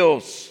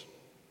kills.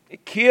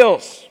 It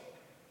kills.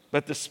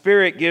 But the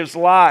Spirit gives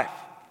life.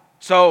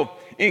 So,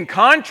 in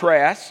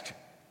contrast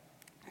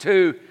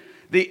to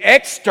the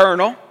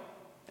external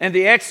and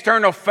the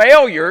external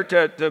failure,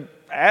 to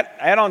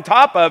add on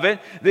top of it,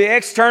 the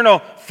external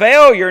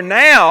failure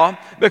now,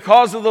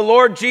 because of the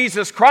Lord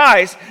Jesus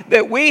Christ,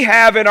 that we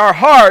have in our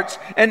hearts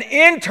an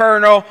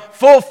internal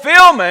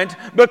fulfillment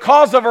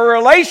because of a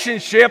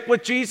relationship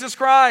with Jesus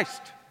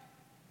Christ.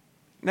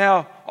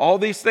 Now, all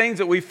these things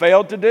that we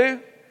failed to do,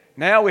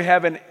 now we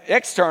have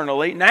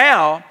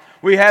now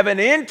we have an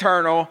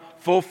internal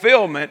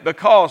fulfillment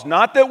because,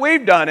 not that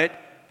we've done it,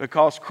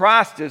 because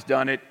Christ has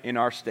done it in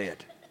our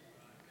stead.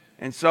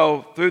 And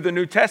so, through the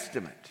New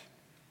Testament,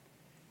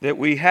 that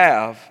we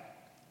have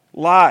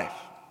life.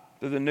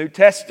 Through the New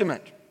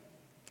Testament,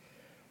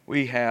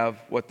 we have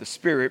what the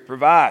Spirit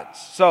provides.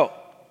 So,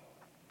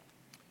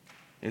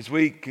 as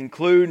we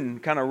conclude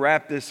and kind of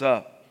wrap this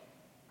up,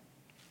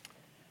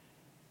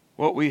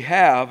 what we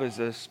have is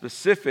a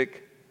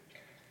specific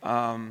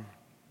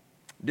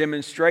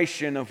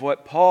demonstration of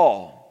what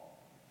Paul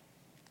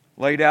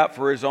laid out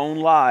for his own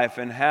life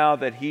and how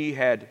that he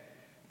had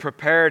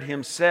prepared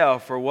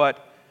himself for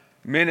what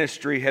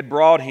ministry had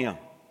brought him.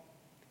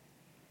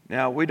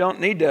 Now, we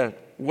don't need to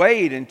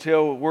wait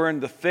until we're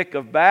in the thick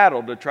of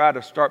battle to try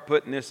to start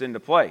putting this into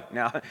play.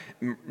 Now,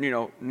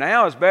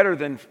 now is better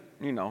than,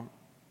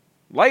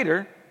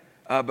 later,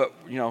 but,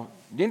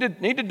 need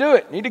to do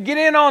it. Need to get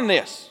in on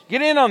this.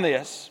 Get in on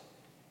this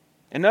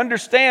and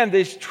understand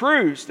these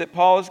truths that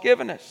Paul has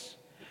given us.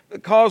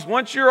 Because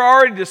once you're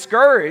already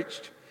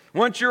discouraged,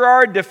 once you're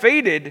already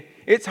defeated,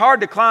 it's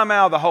hard to climb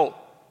out of the hole.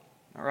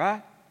 All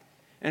right?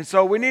 And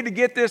so we need to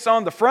get this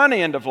on the front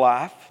end of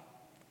life.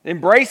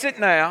 Embrace it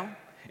now.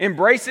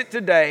 Embrace it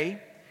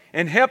today.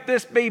 And help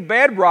this be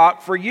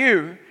bedrock for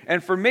you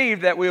and for me,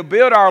 that we'll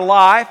build our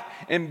life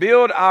and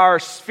build our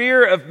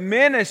sphere of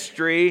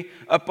ministry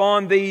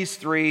upon these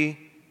three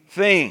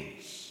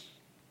things.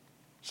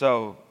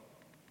 So,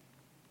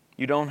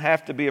 you don't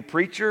have to be a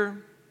preacher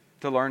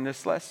to learn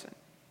this lesson.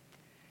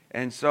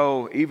 And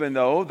so, even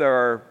though there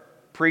are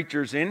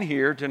preachers in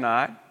here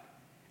tonight,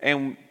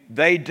 and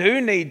they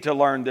do need to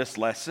learn this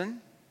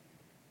lesson,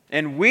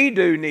 and we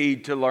do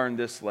need to learn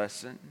this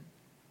lesson,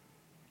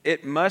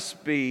 it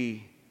must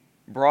be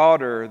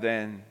broader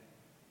than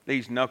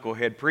these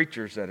knucklehead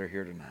preachers that are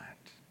here tonight.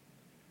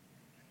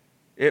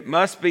 It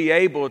must be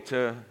able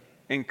to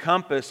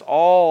encompass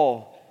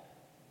all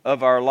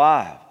of our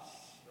lives.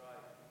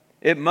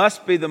 It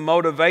must be the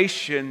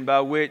motivation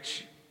by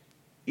which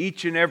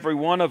each and every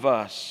one of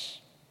us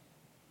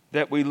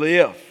that we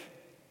live.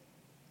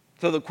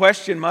 So the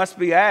question must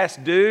be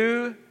asked,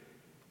 do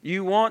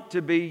you want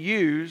to be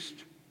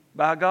used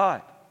by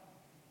God?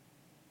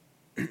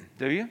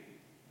 Do you?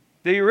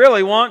 Do you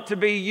really want to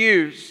be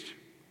used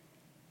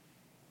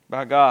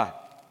by God?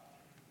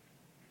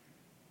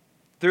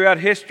 Throughout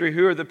history,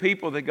 who are the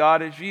people that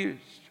God has used?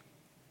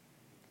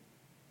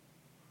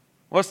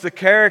 What's the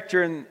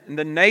character and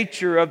the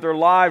nature of their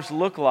lives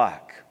look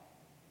like?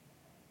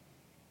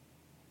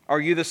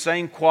 Are you the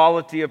same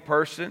quality of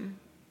person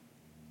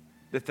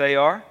that they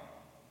are?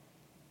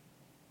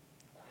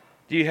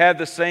 Do you have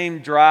the same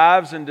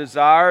drives and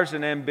desires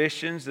and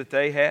ambitions that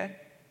they had?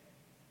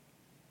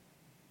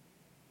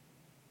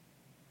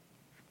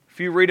 If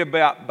you read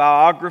about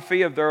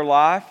biography of their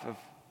life, of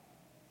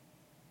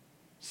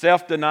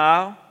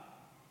self-denial,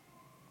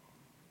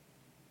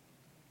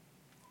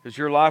 Does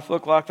your life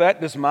look like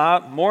that?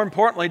 More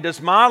importantly,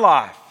 does my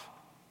life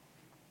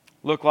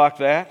look like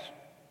that?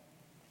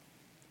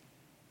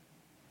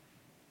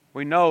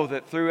 We know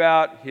that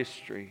throughout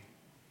history,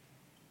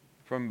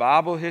 from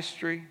Bible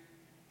history,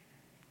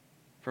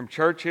 from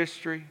church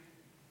history,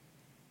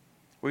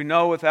 we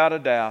know without a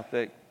doubt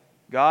that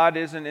God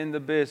isn't in the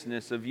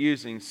business of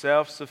using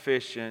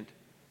self-sufficient,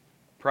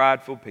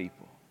 prideful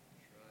people.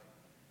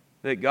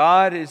 That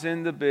God is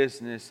in the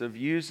business of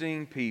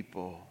using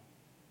people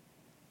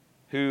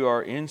who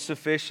are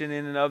insufficient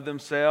in and of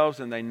themselves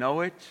and they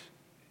know it.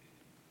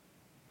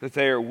 That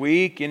they are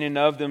weak in and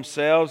of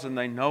themselves and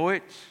they know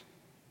it.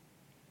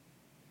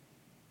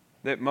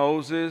 That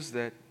Moses,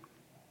 that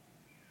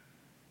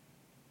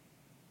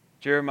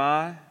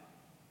Jeremiah,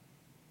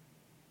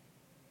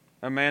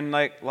 a man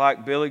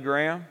like Billy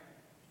Graham.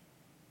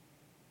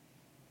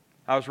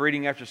 I was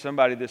reading after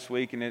somebody this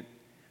week and it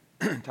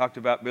talked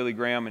about Billy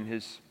Graham and I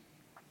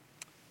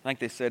think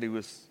they said he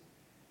was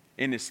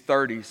in his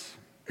 30s.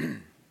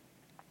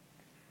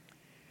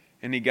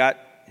 And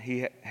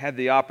he had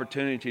the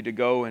opportunity to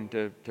go and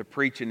to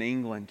preach in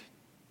England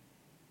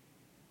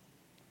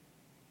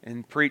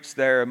and preach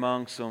there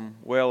among some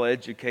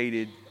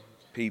well-educated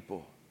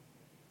people.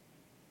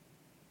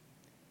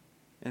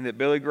 And that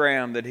Billy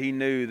Graham, that he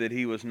knew that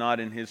he was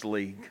not in his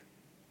league.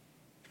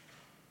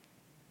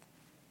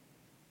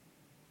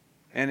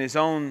 And his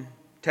own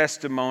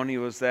testimony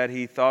was that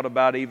he thought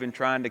about even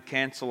trying to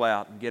cancel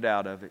out and get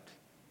out of it.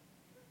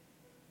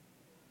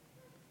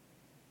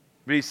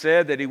 But he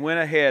said that he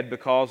went ahead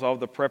because of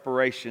the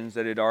preparations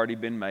that had already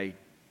been made.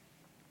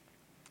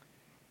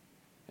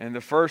 And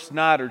the first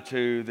night or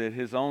two that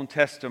his own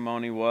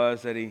testimony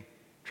was that he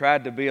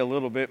tried to be a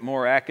little bit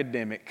more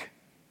academic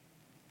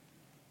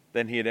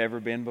than he had ever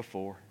been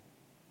before.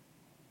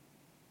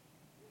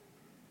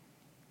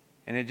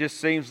 And it just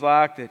seems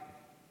like that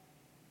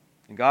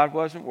God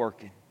wasn't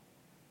working.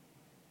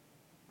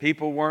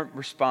 People weren't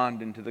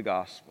responding to the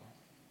gospel.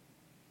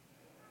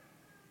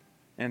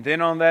 And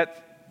then on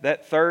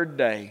that third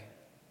day,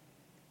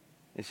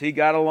 as he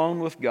got alone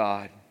with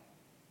God,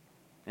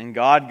 and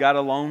God got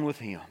alone with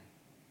him,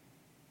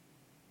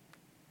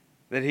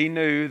 that he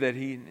knew that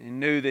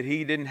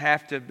he didn't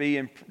have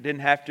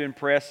to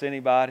impress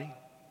anybody,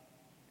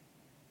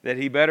 that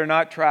he better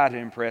not try to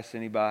impress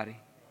anybody,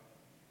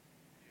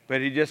 but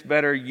he just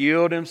better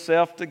yield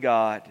himself to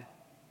God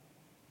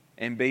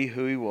and be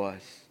who he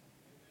was.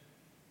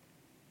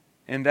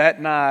 And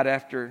that night,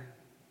 after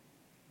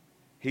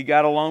he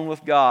got alone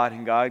with God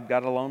and God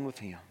got alone with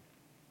him,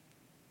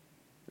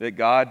 that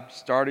God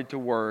started to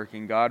work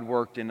and God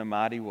worked in a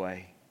mighty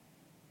way.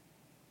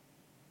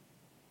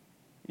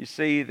 You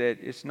see that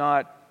it's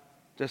not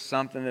just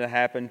something that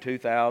happened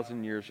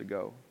 2,000 years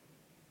ago.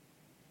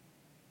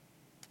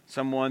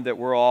 Someone that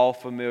we're all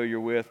familiar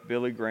with,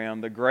 Billy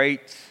Graham, the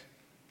great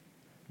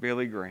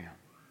Billy Graham.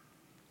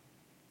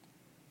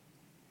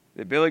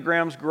 That Billy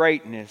Graham's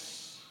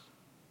greatness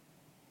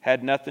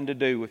had nothing to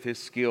do with his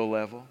skill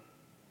level,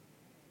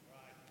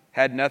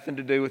 had nothing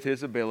to do with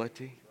his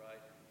ability.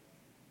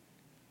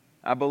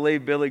 I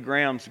believe Billy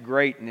Graham's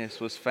greatness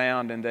was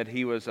found in that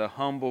he was a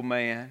humble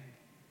man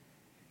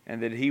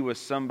and that he was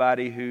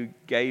somebody who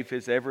gave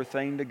his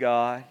everything to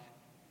God,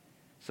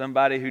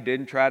 somebody who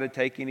didn't try to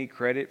take any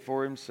credit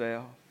for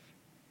himself,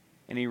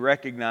 and he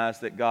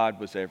recognized that God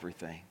was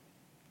everything.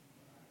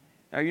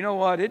 Now, you know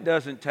what? It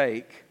doesn't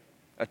take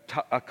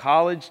a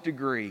college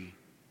degree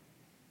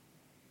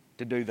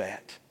to do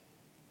that.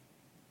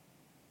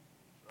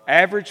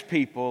 Average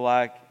people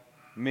like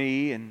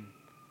me and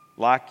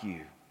like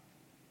you,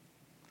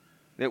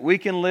 that we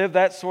can live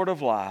that sort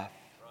of life.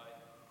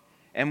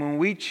 And when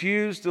we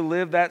choose to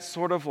live that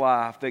sort of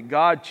life, that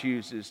God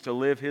chooses to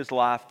live His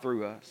life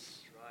through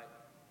us.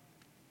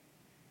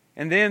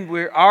 And then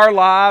our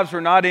lives are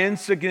not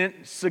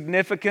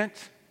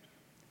insignificant,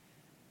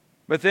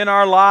 but then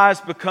our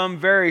lives become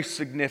very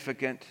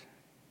significant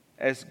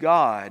as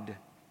God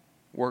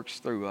works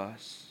through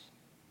us.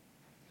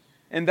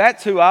 And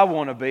that's who I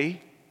want to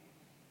be.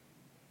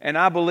 And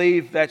I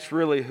believe that's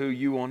really who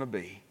you want to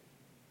be.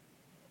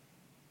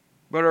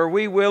 But are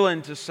we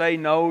willing to say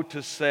no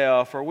to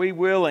self? Are we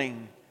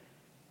willing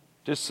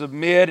to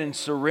submit and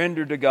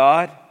surrender to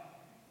God?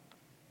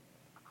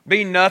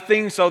 Be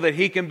nothing so that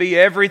He can be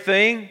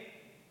everything? You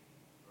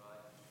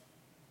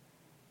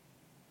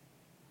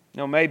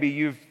know, maybe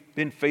you've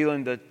been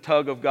feeling the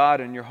tug of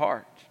God in your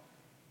heart.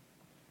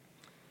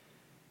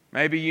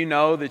 Maybe you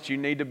know that you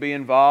need to be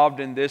involved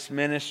in this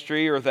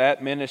ministry or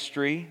that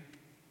ministry.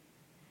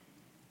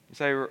 You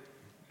say,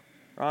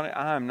 Ronnie,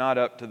 I am not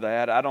up to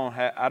that. I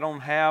don't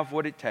have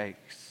what it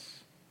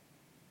takes.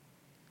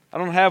 I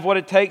don't have what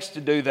it takes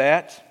to do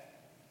that.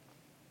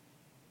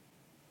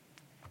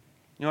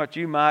 You know what?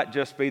 You might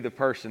just be the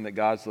person that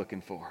God's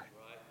looking for.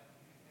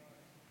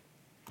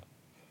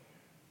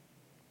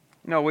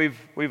 You know, we've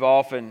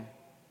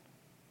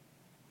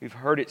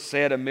heard it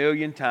said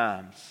 1,000,000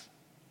 times.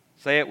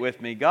 Say it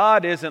with me.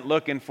 God isn't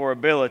looking for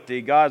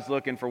ability. God's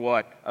looking for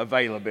what?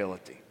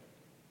 Availability.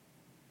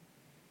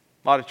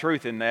 A lot of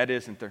truth in that,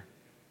 isn't there?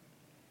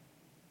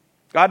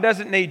 God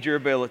doesn't need your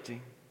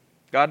ability.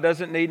 God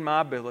doesn't need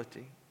my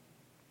ability.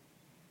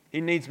 He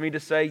needs me to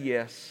say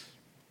yes.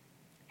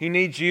 He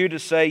needs you to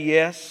say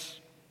yes.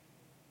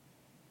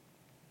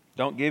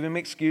 Don't give Him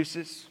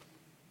excuses.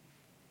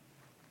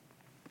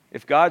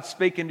 If God's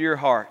speaking to your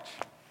heart,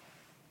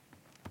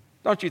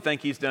 don't you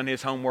think He's done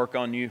His homework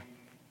on you?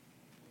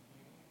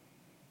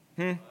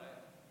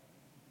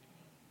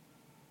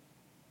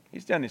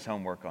 He's done His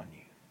homework on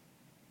you.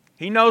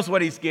 He knows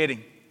what He's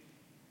getting.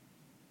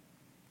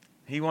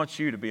 He wants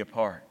you to be a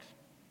part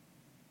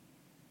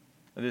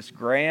of this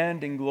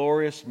grand and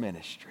glorious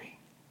ministry.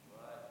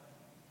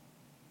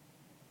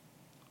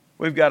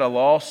 We've got a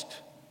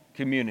lost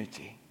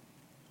community.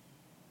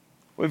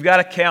 We've got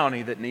a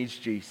county that needs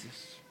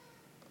Jesus.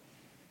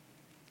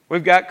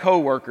 We've got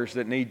co-workers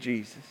that need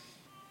Jesus.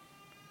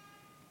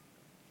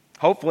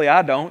 Hopefully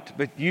I don't,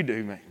 but you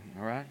do, man.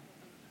 All right?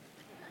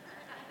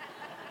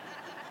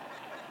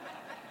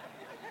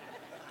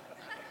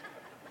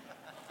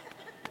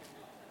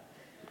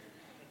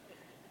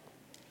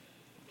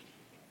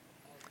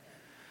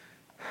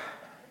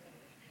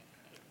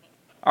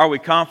 Are we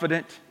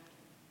confident?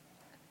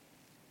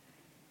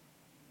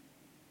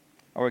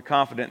 Are we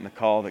confident in the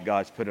call that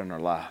God's put in our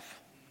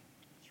life?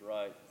 That's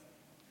right.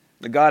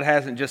 That God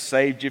hasn't just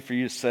saved you for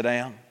you to sit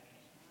down.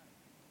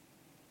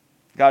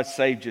 God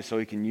saved you so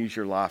He can use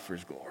your life for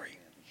His glory.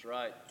 That's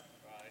right.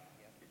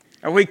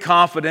 Are we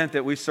confident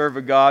that we serve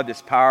a God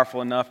that's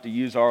powerful enough to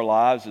use our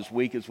lives, as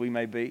weak as we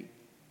may be?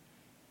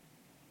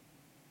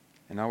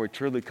 And are we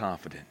truly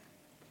confident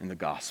in the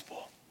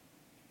gospel?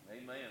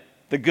 Amen.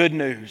 The good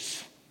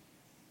news.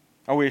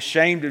 Are we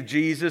ashamed of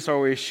Jesus? Are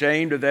we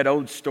ashamed of that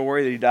old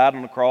story that He died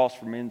on the cross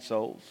for men's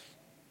souls?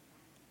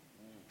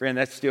 Friend,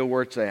 that's still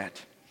where it's at.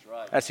 That's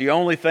right. That's the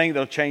only thing that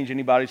will change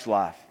anybody's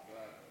life.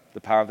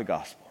 The power of the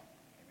gospel.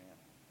 Amen.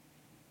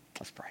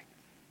 Let's pray.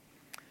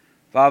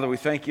 Father, we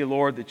thank You,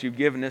 Lord, that You've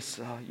given us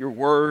Your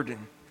word.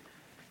 And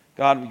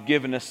God, you've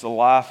given us the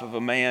life of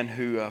a man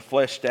who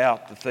fleshed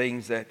out the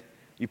things that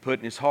You put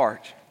in his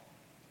heart.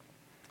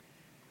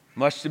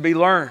 Much to be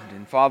learned.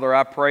 And Father,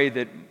 I pray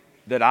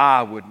that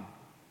I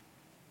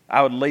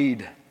would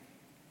lead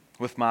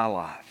with my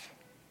life.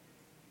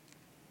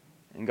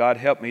 And God,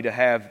 help me to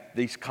have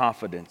these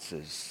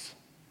confidences.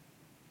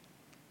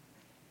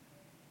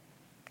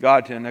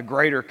 God, in a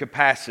greater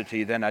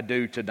capacity than I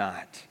do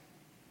tonight.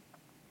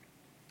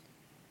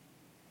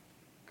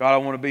 God, I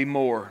want to be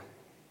more.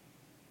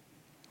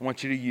 I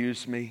want You to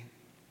use me.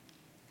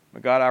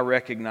 But God, I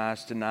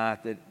recognize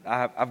tonight that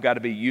I've got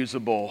to be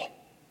usable.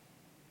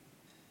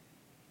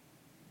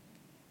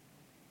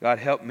 God,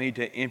 help me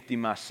to empty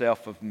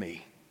myself of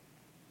me,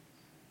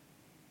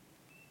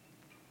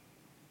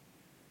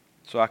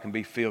 so I can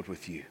be filled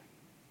with You.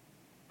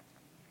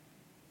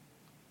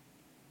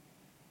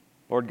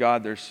 Lord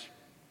God, there's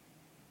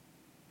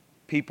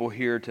people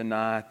here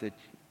tonight that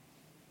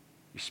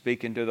You're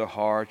speaking to their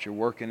hearts, You're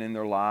working in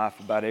their life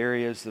about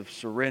areas of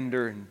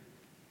surrender and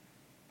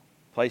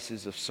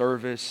places of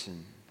service.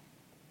 And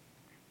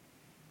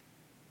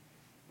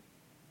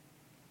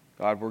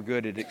God, we're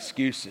good at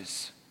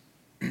excuses.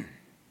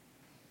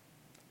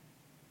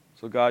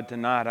 So God,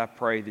 tonight I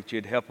pray that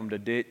You'd help them to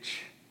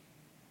ditch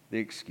the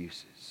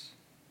excuses.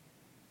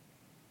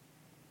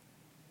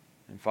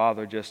 And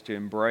Father, just to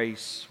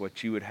embrace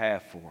what You would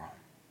have for them.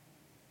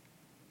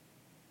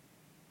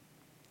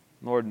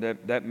 Lord,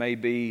 that may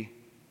be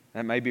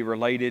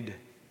related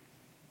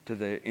to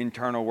the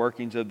internal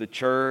workings of the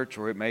church,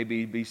 or it may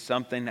be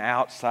something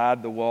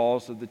outside the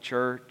walls of the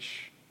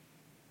church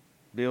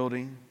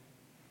building,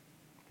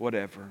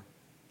 whatever.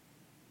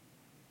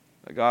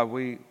 But God,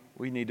 we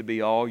need to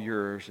be all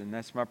Yours, and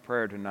that's my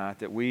prayer tonight,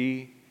 that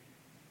we,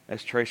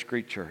 as Trace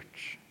Creek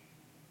Church,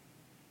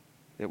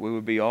 that we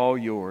would be all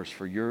Yours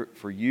for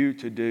You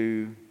to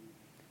do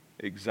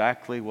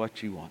exactly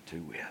what You want to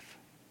with.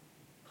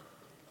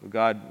 So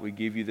God, we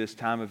give You this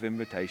time of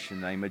invitation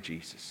in the name of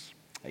Jesus.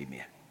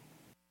 Amen.